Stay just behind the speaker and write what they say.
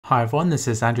Hi everyone, this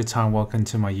is Andrew Tan. Welcome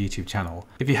to my YouTube channel.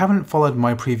 If you haven't followed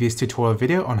my previous tutorial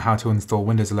video on how to install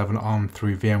Windows 11 ARM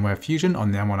through VMware Fusion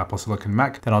on the M1 Apple Silicon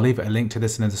Mac, then I'll leave a link to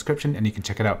this in the description and you can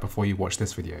check it out before you watch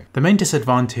this video. The main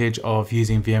disadvantage of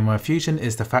using VMware Fusion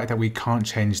is the fact that we can't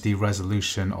change the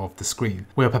resolution of the screen.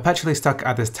 We are perpetually stuck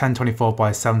at this 1024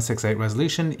 by 768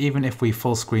 resolution, even if we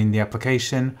full screen the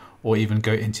application or even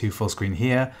go into full screen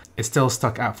here. It's still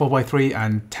stuck at 4:3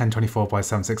 and 1024 by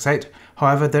 768.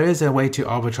 However, there is a way to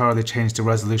arbitrarily change the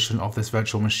resolution of this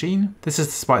virtual machine. This is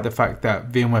despite the fact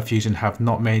that VMware Fusion have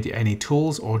not made any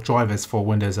tools or drivers for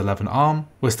Windows 11 ARM.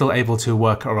 We're still able to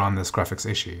work around this graphics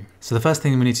issue. So the first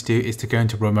thing we need to do is to go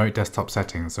into remote desktop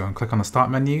settings. So I'm going to click on the start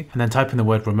menu and then type in the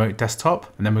word remote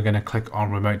desktop, and then we're going to click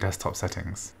on remote desktop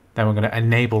settings. Then we're going to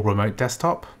enable remote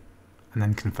desktop and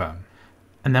then confirm.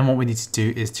 And then what we need to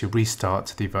do is to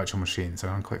restart the virtual machine. So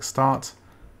I'm going to click start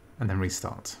and then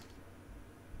restart.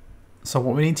 So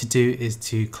what we need to do is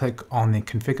to click on the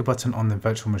configure button on the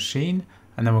virtual machine,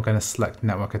 and then we're going to select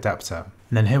network adapter.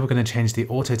 And then here we're going to change the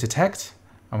auto detect.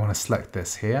 I want to select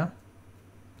this here.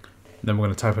 Then we're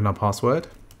going to type in our password.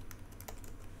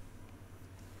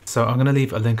 So I'm going to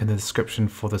leave a link in the description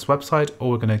for this website. All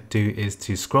we're going to do is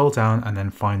to scroll down and then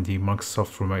find the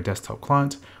Microsoft Remote Desktop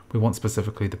client. We want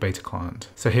specifically the beta client.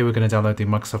 So here we're going to download the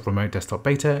Microsoft Remote Desktop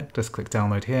beta. Just click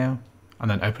download here and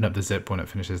then open up the zip when it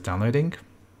finishes downloading.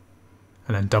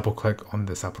 And then double click on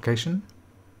this application.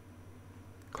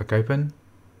 Click open.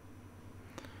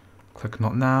 Click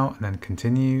not now and then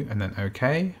continue and then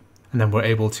OK. And then we're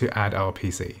able to add our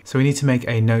PC. So we need to make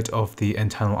a note of the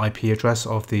internal IP address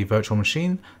of the virtual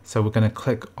machine. So we're going to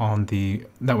click on the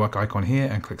network icon here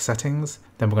and click settings.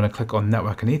 Then we're going to click on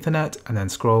network and Ethernet and then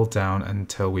scroll down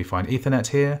until we find Ethernet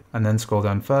here, and then scroll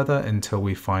down further until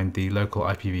we find the local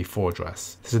IPv4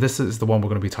 address. So this is the one we're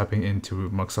going to be typing into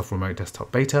Microsoft Remote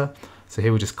Desktop Beta. So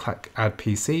here we just click add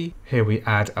PC. Here we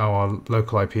add our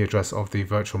local IP address of the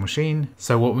virtual machine.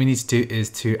 So what we need to do is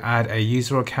to add a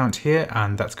user account here,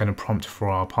 and that's going to prompt for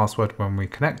our password when we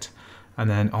connect. And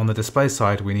then on the display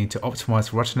side, we need to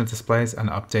optimize Retina displays and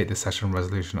update the session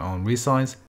resolution on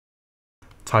resize.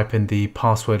 Type in the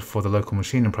password for the local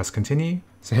machine and press continue.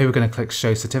 So here we're going to click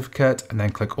show certificate and then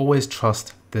click always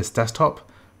trust this desktop,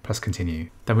 press continue.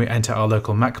 Then we enter our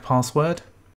local Mac password.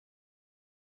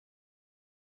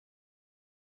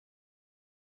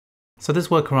 So this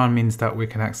workaround means that we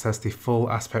can access the full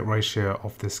aspect ratio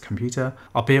of this computer,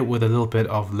 albeit with a little bit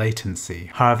of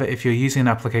latency. However, if you're using an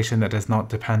application that does not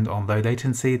depend on low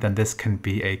latency, then this can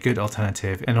be a good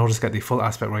alternative in order to get the full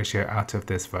aspect ratio out of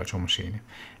this virtual machine.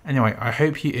 Anyway, I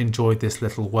hope you enjoyed this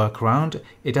little workaround.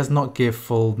 It does not give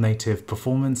full native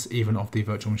performance even of the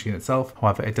virtual machine itself.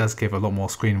 However, it does give a lot more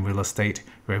screen real estate.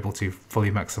 You're able to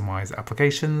fully maximize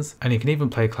applications, and you can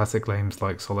even play classic games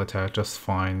like Solitaire just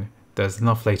fine. There's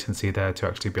enough latency there to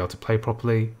actually be able to play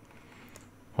properly.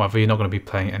 However, you're not going to be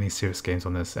playing any serious games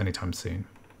on this anytime soon.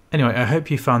 Anyway, I hope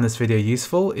you found this video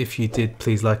useful. If you did,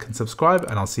 please like and subscribe,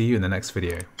 and I'll see you in the next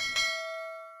video.